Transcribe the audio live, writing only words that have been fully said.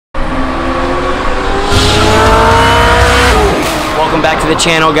the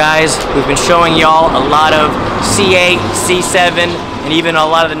channel, guys. We've been showing y'all a lot of C8, C7, and even a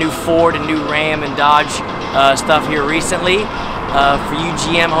lot of the new Ford and new Ram and Dodge stuff here recently. For you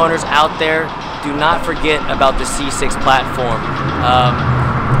GM owners out there, do not forget about the C6 platform.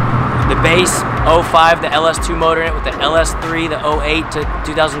 The base 05, the LS2 motor in it with the LS3, the 08 to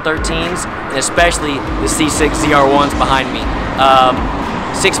 2013s, and especially the C6 ZR1s behind me.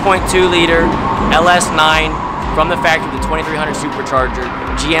 6.2 liter LS9 from the factory, the 2300 supercharger.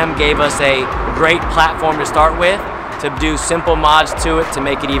 GM gave us a great platform to start with, to do simple mods to it to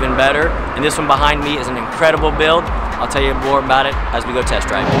make it even better. And this one behind me is an incredible build. I'll tell you more about it as we go test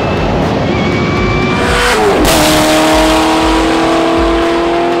drive.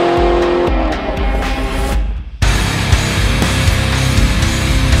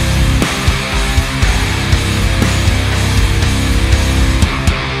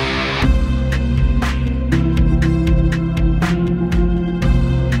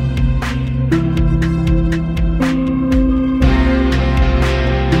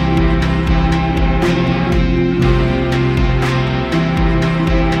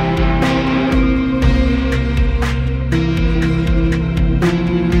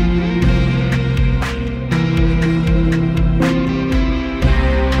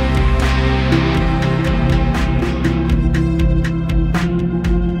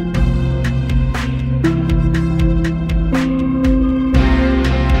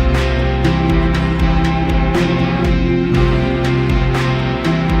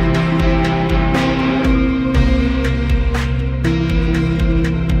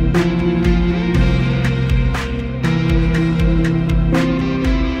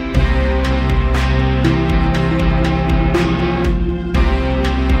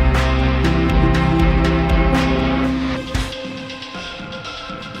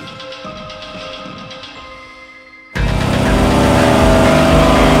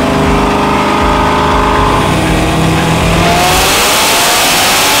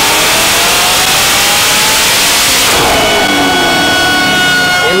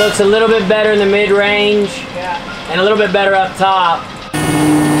 Looks a little bit better in the mid-range, and a little bit better up top.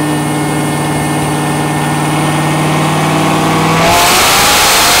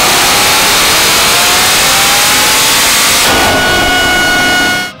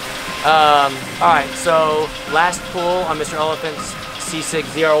 Alright, so last pull on Mr. Elephant's C6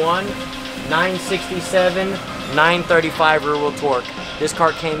 ZR1, 967, 935 rear wheel torque. This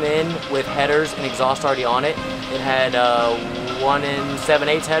car came in with headers and exhaust already on it. It had 1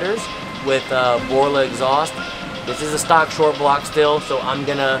 7/8 headers with Borla exhaust. This is a stock short block still, so I'm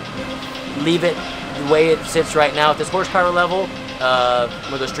gonna leave it the way it sits right now at this horsepower level. I'm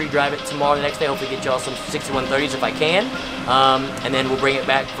gonna go street drive it tomorrow, the next day, hopefully get y'all some 6130s if I can. And then we'll bring it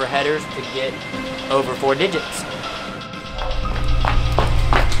back for headers to get over 4 digits.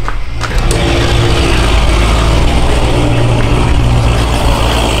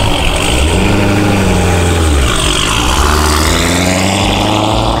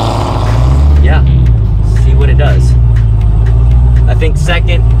 Does. I think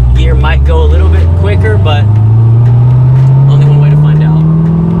second gear might go a little bit quicker, but only one way to find out.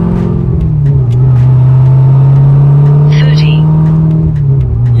 30.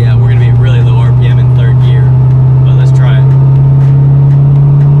 Yeah, we're gonna be really low RPM in third gear, but let's try it.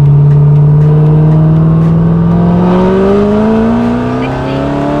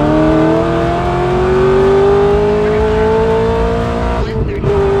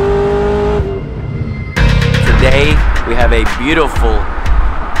 Today we have a beautiful,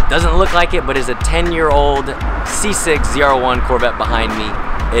 doesn't look like it, but is a 10-year-old C6 ZR1 Corvette behind me.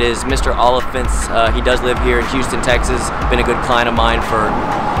 It is Mr. Oliphant's. He does live here in Houston, Texas. Been a good client of mine for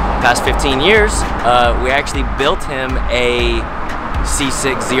the past 15 years. We actually built him a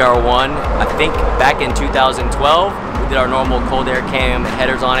C6 ZR1, I think back in 2012. We did our normal cold air cam and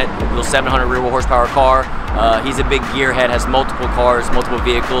headers on it, little 700 rear wheel horsepower car. He's a big gearhead, has multiple cars, multiple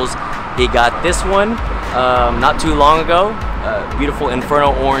vehicles. He got this one not too long ago, beautiful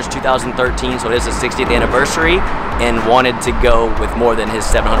Inferno Orange 2013, so it is the 60th anniversary, and wanted to go with more than his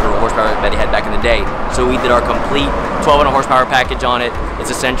 700 horsepower that he had back in the day. So we did our complete 1200 horsepower package on it.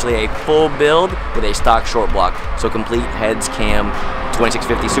 It's essentially a full build with a stock short block. So complete heads, cam,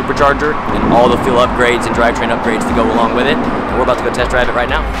 2650 supercharger, and all the fuel upgrades and drivetrain upgrades to go along with it. And we're about to go test drive it right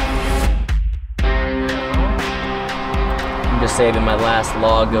now. Just saving my last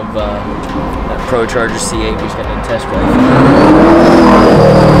log of that ProCharger C8 we just got to test drive.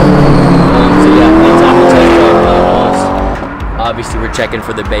 So yeah, anytime we test drive obviously we're checking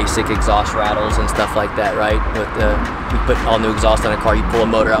for the basic exhaust rattles and stuff like that, right? With we put all new exhaust on a car, you pull a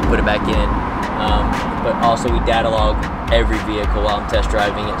motor out, put it back in. But also we data log every vehicle while I'm test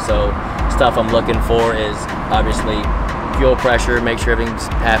driving it. So stuff I'm looking for is obviously fuel pressure, make sure everything's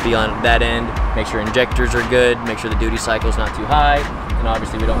happy on that end, make sure injectors are good, make sure the duty cycle's not too high, and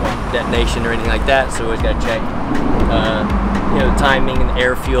obviously we don't want detonation or anything like that, so we always got to check you know, the timing and the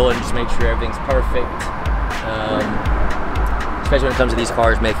air fuel and just make sure everything's perfect. Especially when it comes to these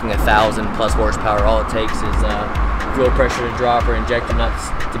cars making 1,000+ horsepower, all it takes is fuel pressure to drop or injector nuts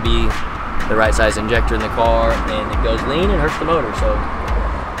to be the right size injector in the car, and it goes lean and hurts the motor. So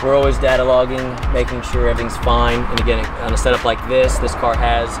we're always data logging, making sure everything's fine. And again, on a setup like this car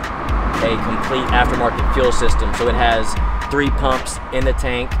has a complete aftermarket fuel system. So it has 3 pumps in the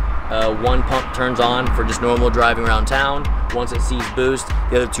tank. 1 pump turns on for just normal driving around town. Once it sees boost,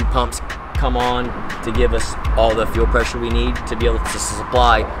 the other 2 pumps come on to give us all the fuel pressure we need to be able to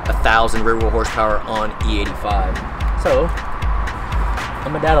supply 1,000 rear wheel horsepower on E85. So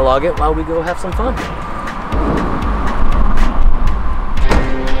I'm gonna data log it while we go have some fun.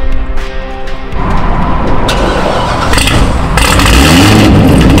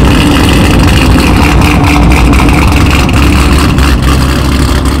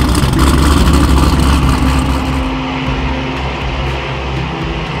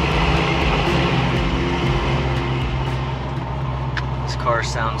 This car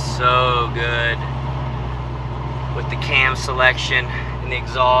sounds so good with the cam selection and the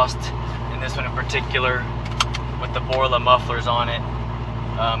exhaust, and this one in particular with the Borla mufflers on it.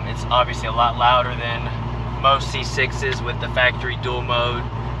 It's obviously a lot louder than most C6s with the factory dual mode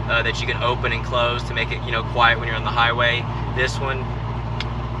that you can open and close to make it, you know, quiet when you're on the highway. This one,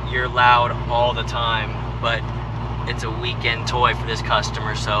 you're loud all the time, but it's a weekend toy for this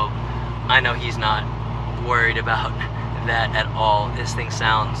customer, so I know he's not worried about that at all. This thing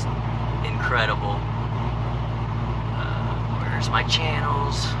sounds incredible. Where's my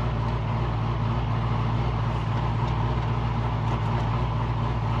channels?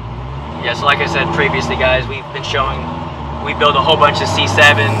 Yeah, so like I said previously, guys, we've been showing, we build a whole bunch of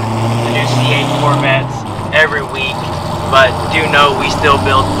C7, the new C8 Corvettes every week, but do know we still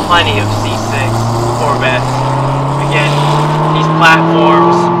build plenty of C6 Corvettes. Again, these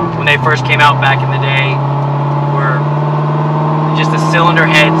platforms, when they first came out back in the day, were just the cylinder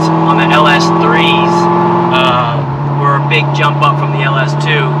heads on the LS3s were a big jump up from the LS2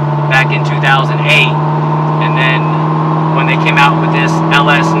 back in 2008, and then when they came out with this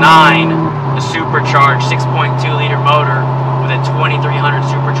LS9, the supercharged 6.2 liter motor with a 2300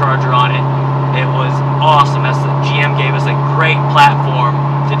 supercharger on it, it was awesome. As the GM gave us a great platform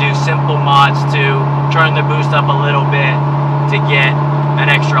to do simple mods to, turn the boost up a little bit to get an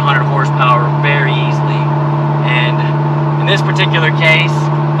extra 100 horsepower very easily. And in this particular case,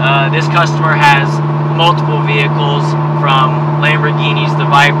 this customer has multiple vehicles, from Lamborghinis to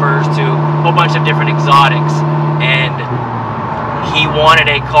Vipers to a whole bunch of different exotics, and he wanted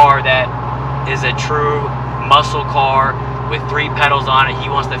a car that is a true muscle car with 3 pedals on it. He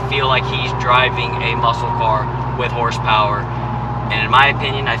wants to feel like he's driving a muscle car with horsepower, and in my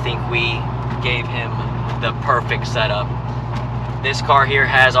opinion, I think we gave him the perfect setup. This car here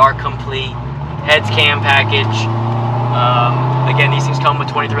has our complete heads cam package. Again, these things come with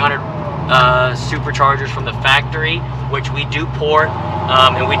 2300 superchargers from the factory, which we do port,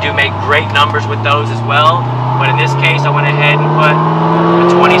 and we do make great numbers with those as well. But in this case, I went ahead and put a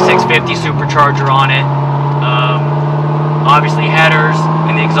 2650 supercharger on it. Obviously headers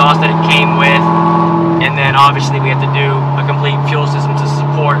and the exhaust that it came with, and then obviously we have to do a complete fuel system to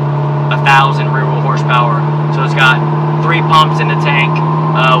support 1,000 rear wheel horsepower. So it's got 3 pumps in the tank.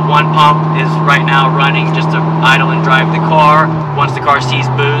 1 pump is right now running just to idle and drive the car. Once the car sees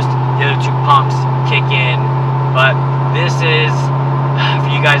boost, the other 2 pumps kick in. But this is, for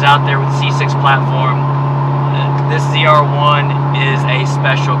you guys out there with the C6 platform, this ZR1 is a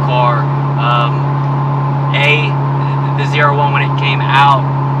special car. The ZR1, when it came out,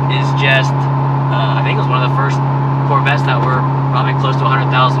 is just, I think it was one of the first Corvettes that were probably close to $100,000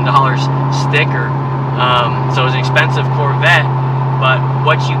 sticker. So it was an expensive Corvette, but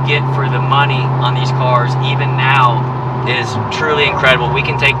what you get for the money on these cars, even now, is truly incredible. We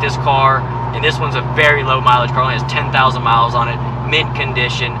can take this car, and this one's a very low mileage car, only has 10,000 miles on it, mint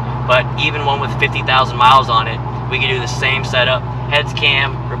condition, but even one with 50,000 miles on it, we can do the same setup, heads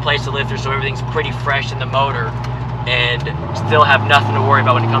cam, replace the lifter so everything's pretty fresh in the motor, and still have nothing to worry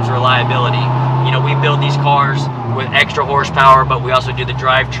about when it comes to reliability. You know, we build these cars with extra horsepower, but we also do the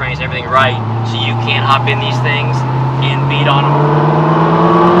drivetrains and everything right, so you can't hop in these things and beat on them.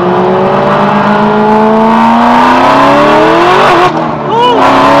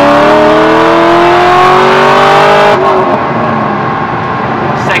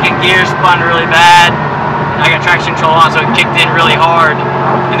 Second gear spun really bad. I got traction control on, so it kicked in really hard.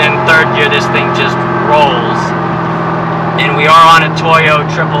 And then third gear, this thing just rolls. And we are on a Toyo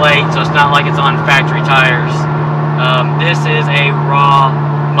 888, so it's not like it's on factory tires. This is a raw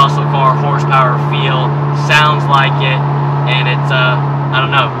muscle car horsepower feel. Sounds like it, and it's I don't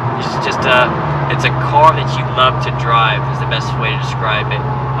know. It's just it's a car that you love to drive. Is the best way to describe it.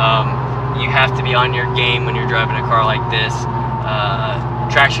 You have to be on your game when you're driving a car like this.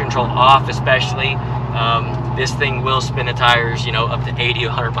 Traction control off, especially. This thing will spin the tires, you know, up to 80 to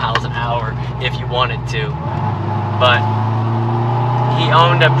 100 miles an hour if you wanted to. But he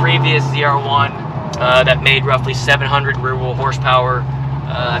owned a previous ZR1 that made roughly 700 rear wheel horsepower.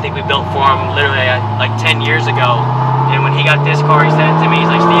 I think we built for him literally like 10 years ago. And when he got this car, he said it to me,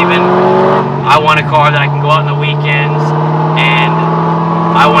 he's like, Steven, I want a car that I can go out on the weekends, and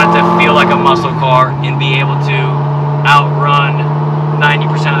I want it to feel like a muscle car and be able to outrun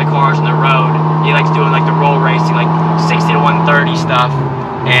 90% of the cars on the road. He likes doing like the roll racing, like 60 to 130 stuff,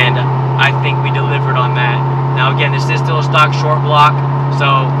 and I think we delivered on that. Now again, this is still a stock short block, so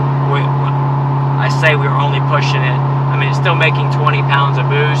I say we were only pushing it. I mean, it's still making 20 pounds of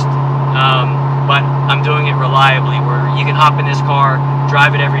boost, but I'm doing it reliably, where you can hop in this car,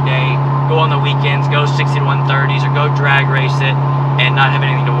 drive it every day, go on the weekends, go 60 to 130s, or go drag race it, and not have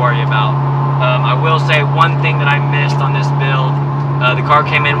anything to worry about. I will say one thing that I missed on this build. The car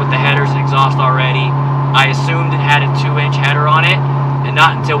came in with the headers and exhaust already. I assumed it had a 2-inch header on it, and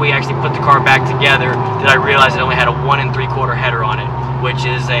not until we actually put the car back together did I realize it only had a 1 3/4 header on it, which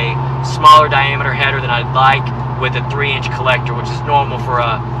is a smaller diameter header than I'd like, with a 3-inch collector, which is normal for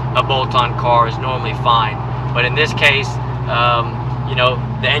a bolt-on car, is normally fine. But in this case, you know,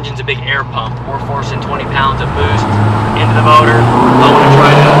 the engine's a big air pump. We're forcing 20 pounds of boost into the motor. I want to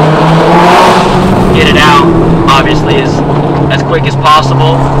try to get it out, obviously, as quick as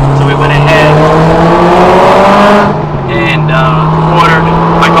possible. So we went ahead and ordered,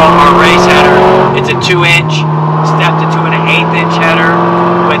 I call it our race header. It's a 2-inch, stepped to 2 1/8-inch header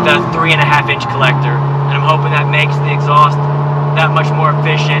with a 3.5-inch collector. And I'm hoping that makes the exhaust that much more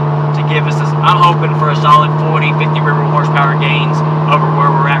efficient to give us, I'm hoping for a solid 40, 50 rear wheel horsepower gains over where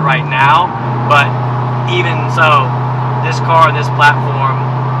we're at right now. But even so, this car, this platform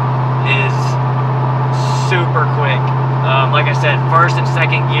is super quick. Like I said, first and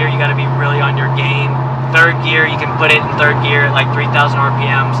second gear, you got to be really on your game. Third gear, you can put it in third gear at like 3,000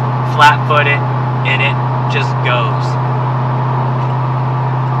 RPMs, flat foot it, and it just goes.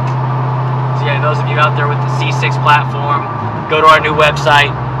 So yeah, those of you out there with the C6 platform, go to our new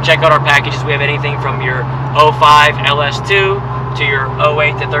website, check out our packages. We have anything from your 05 LS2 to your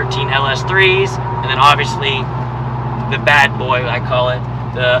 08 to 13 LS3s, and then obviously the bad boy, I call it,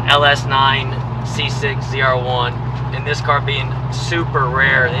 the LS9 C6 ZR1, and this car being super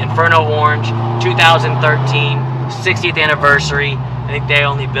rare. The Inferno Orange, 2013, 60th anniversary. I think they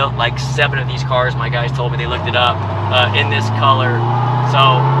only built like 7 of these cars. My guys told me, they looked it up, in this color. So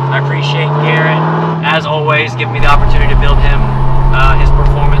I appreciate Garrett, as always, giving me the opportunity to build him his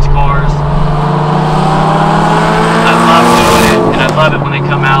performance cars. I love doing it, and I love it when they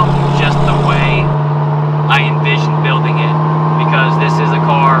come out just the way I envisioned building it, because this is a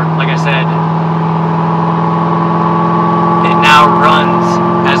car, like I said, it now runs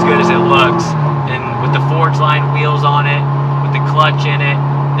as good as it looks, and with the forge line wheels on it, with the clutch in it,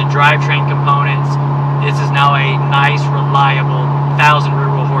 the drivetrain components, this is now a nice, reliable 1,000 rear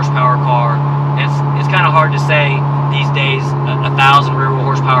wheel horsepower car. It's kind of hard to say these days, 1,000 rear wheel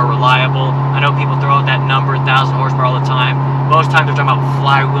horsepower reliable. I know people throw out that number, 1,000 horsepower, all the time. Most times they're talking about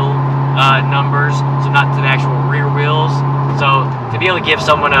flywheel numbers, so not to the actual rear wheels. So to be able to give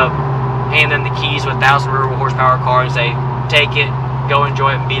someone hand them the keys to a 1,000 rear wheel horsepower car and say, take it, go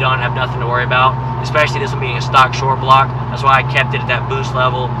enjoy it and beat on it, have nothing to worry about, especially this one being a stock short block. That's why I kept it at that boost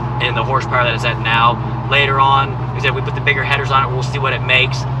level and the horsepower that it's at now. Later on, like I said, we put the bigger headers on it, we'll see what it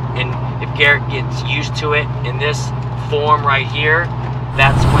makes, and if Garrett gets used to it in this form right here,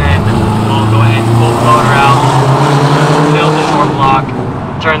 that's when we'll go ahead and pull the motor out, build the short block,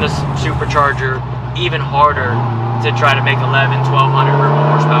 turn the supercharger even harder to try to make 1,100, 1,200 rear wheel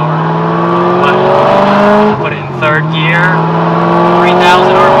horsepower. But put it in third gear,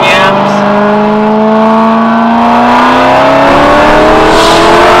 3,000 RPMs.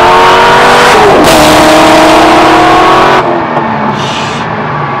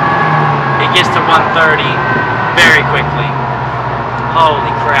 It gets to 130 very quickly.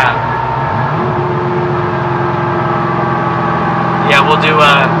 Holy crap. Yeah,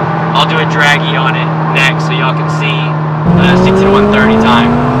 I'll do a draggy on it next so y'all can see 60 to 130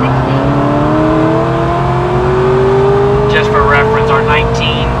 time. Just for reference, our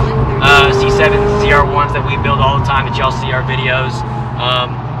 19 C6 ZR1s that we build all the time that y'all see our videos.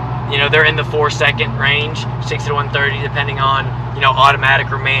 You know, they're in the 4-second range, 60 to 130, depending on, you know,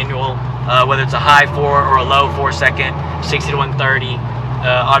 automatic or manual, whether it's a high 4 or a low 4-second, 60 to 130.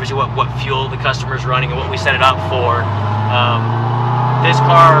 Obviously what fuel the customer's running and what we set it up for. This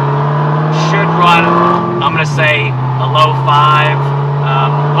car should run, I'm going to say, a low 5.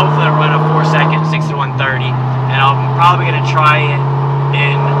 Hopefully it'll run a 4-second, 60 to 130. And I'm probably going to try it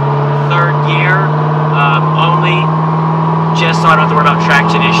in 3rd gear only, just so I don't have to worry about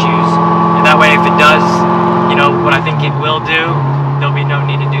traction issues. And that way, if it does, you know, what I think it will do, there'll be no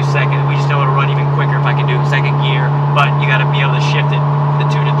need to do 2nd. We just know it'll run even quicker if I can do 2nd gear. But you got to be able to shift it, the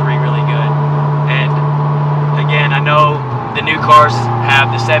 2 to 3 really good. And again, I know the new cars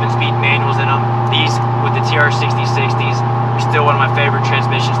have the 7-speed manuals in them. These, with the TR6060s, are still one of my favorite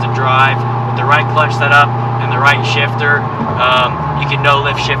transmissions to drive. With the right clutch setup and the right shifter, you can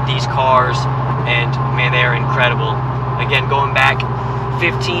no-lift shift these cars, and man, they are incredible. Again, going back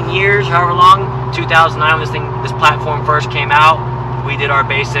 15 years, however long, 2009 when this platform first came out, we did our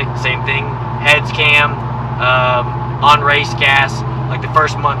basic, same thing, heads cam, on race gas. Like the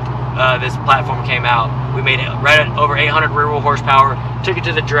first month this platform came out, we made it right at over 800 rear wheel horsepower, took it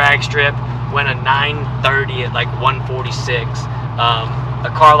to the drag strip, went a 930 at like 146. A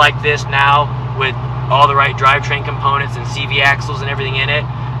car like this now, with all the right drivetrain components and CV axles and everything in it,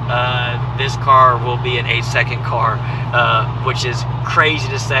 this car will be an 8-second car, which is crazy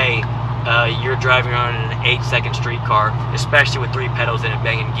to say. You're driving around in an 8-second street car, especially with 3 pedals in it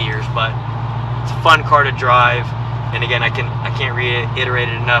banging gears. But it's a fun car to drive, and again, I can't reiterate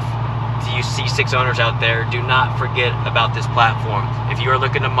it enough to you C6 owners out there. Do not forget about this platform. If you are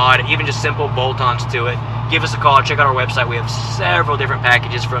looking to mod even just simple bolt-ons to it, give us a call. Check out our website. We have several different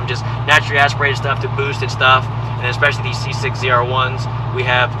packages, from just naturally aspirated stuff to boosted stuff, and especially these C6 ZR1s. We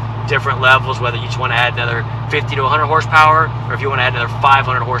have different levels, whether you just want to add another 50 to 100 horsepower, or if you want to add another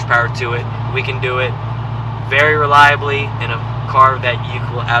 500 horsepower to it. We can do it very reliably in a car that you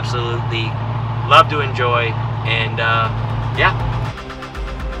will absolutely love to enjoy. And yeah.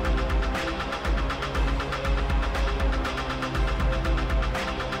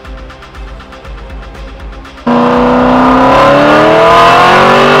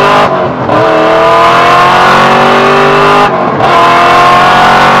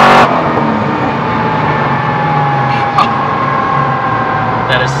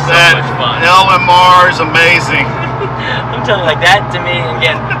 LMR is amazing. I'm telling you, like that to me,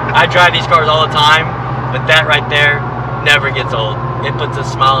 again, I drive these cars all the time, but that right there never gets old. It puts a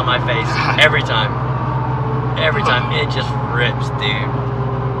smile on my face every time. Every time. It just rips, dude.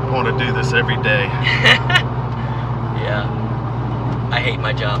 I want to do this every day. Yeah. I hate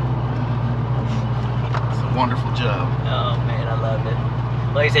my job. It's a wonderful job. Oh man, I love it.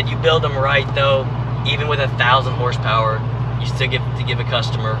 Like I said, you build them right though, even with 1,000 horsepower, you still get to give a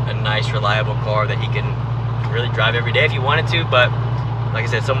customer a nice, reliable car that he can really drive every day if you wanted to. But like I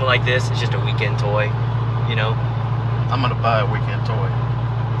said, someone like this is just a weekend toy, you know. I'm gonna buy a weekend toy.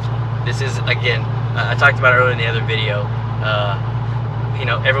 This is, again, I talked about it earlier in the other video. You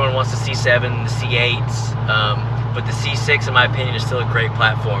know, everyone wants the C7, the C8s, but the C6, in my opinion, is still a great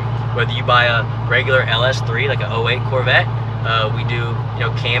platform. Whether you buy a regular LS3, like a 08 Corvette, we do, you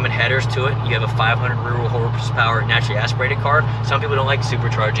know, cam and headers to it. You have a 500 rear wheel horsepower naturally aspirated car. Some people don't like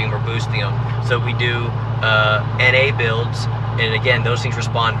supercharging them or boosting them, so we do NA builds, and again, those things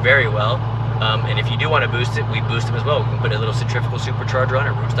respond very well. And if you do want to boost it, we boost them as well. We can put a little centrifugal supercharger on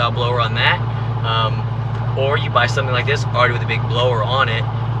it, root style blower on that, or you buy something like this already with a big blower on it,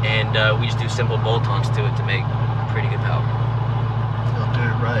 and we just do simple bolt-ons to it to make pretty good power. You'll do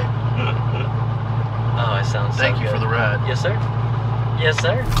it right. Oh, it sounds so good. Thank you for the ride. Yes, sir. Yes,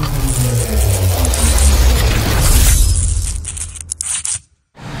 sir.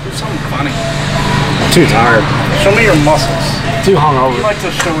 Do something funny. Too tired. Show me your muscles. Too hungover. You like to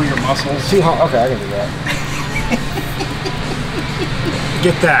show your muscles? Too hung. Okay, I can do that.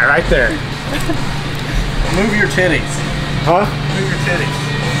 Get that right there. Move your titties. Huh? Move your titties.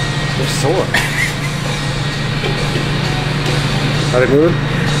 They're sore. Are they moving?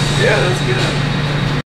 Yeah, that's good.